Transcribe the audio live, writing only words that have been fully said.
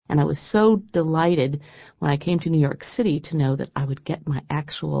And I was so delighted when I came to New York City to know that I would get my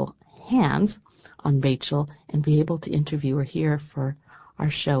actual hands on Rachel and be able to interview her here for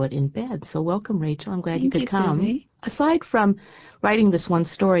our show at In Bed. So welcome, Rachel. I'm glad you could come. Susie. Aside from writing this one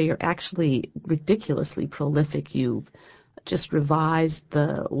story, you're actually ridiculously prolific. You've just revised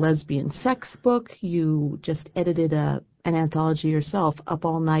the lesbian sex book. You just edited an anthology yourself, Up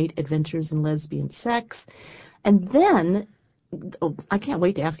All Night, Adventures in Lesbian Sex. And then, I can't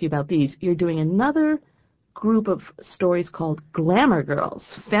wait to ask you about these, you're doing another group of stories called Glamour Girls,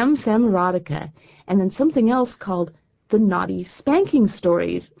 Femme Erotica, and then something else called The Naughty Spanking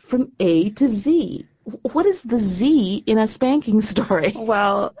Stories from A to Z. What is the Z in a spanking story?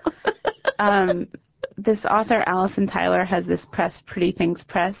 Well, this author, Allison Tyler, has this press, Pretty Things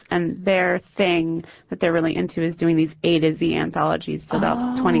Press, and their thing that they're really into is doing these A to Z anthologies, so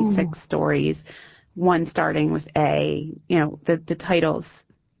about 26 stories, one starting with A. You know, the titles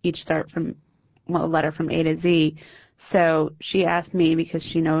each start from, well, a letter from A to Z. So she asked me, because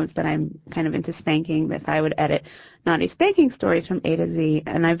she knows that I'm kind of into spanking, if I would edit naughty spanking stories from A to Z.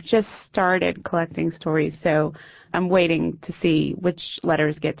 And I've just started collecting stories, so I'm waiting to see which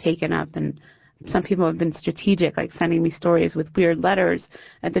letters get taken up. And some people have been strategic, like sending me stories with weird letters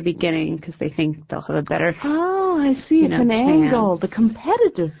at the beginning because they think they'll have a better I see. It's an angle. The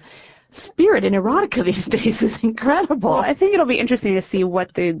competitive spirit in erotica these days is incredible. Well, I think it'll be interesting to see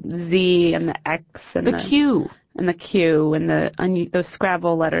what the Z and the X and the Q and the Q and those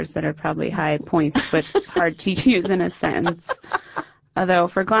Scrabble letters that are probably high points but hard to use in a sentence. Although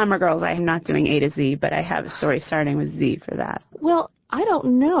for Glamour Girls, I'm not doing A to Z, but I have a story starting with Z for that. Well, I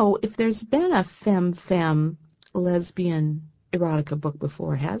don't know if there's been a femme lesbian erotica book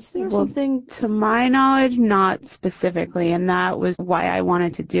before. Has there? Well, something? To my knowledge, not specifically, and that was why I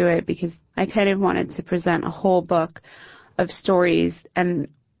wanted to do it, because I kind of wanted to present a whole book of stories. And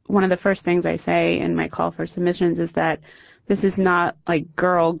one of the first things I say in my call for submissions is that this is not like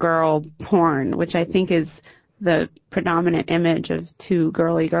girl porn, which I think is the predominant image of two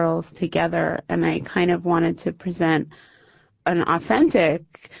girly girls together. And I kind of wanted to present an authentic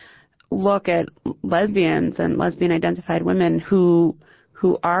look at lesbians and lesbian-identified women who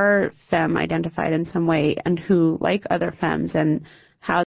are femme-identified in some way and who like other femmes, and how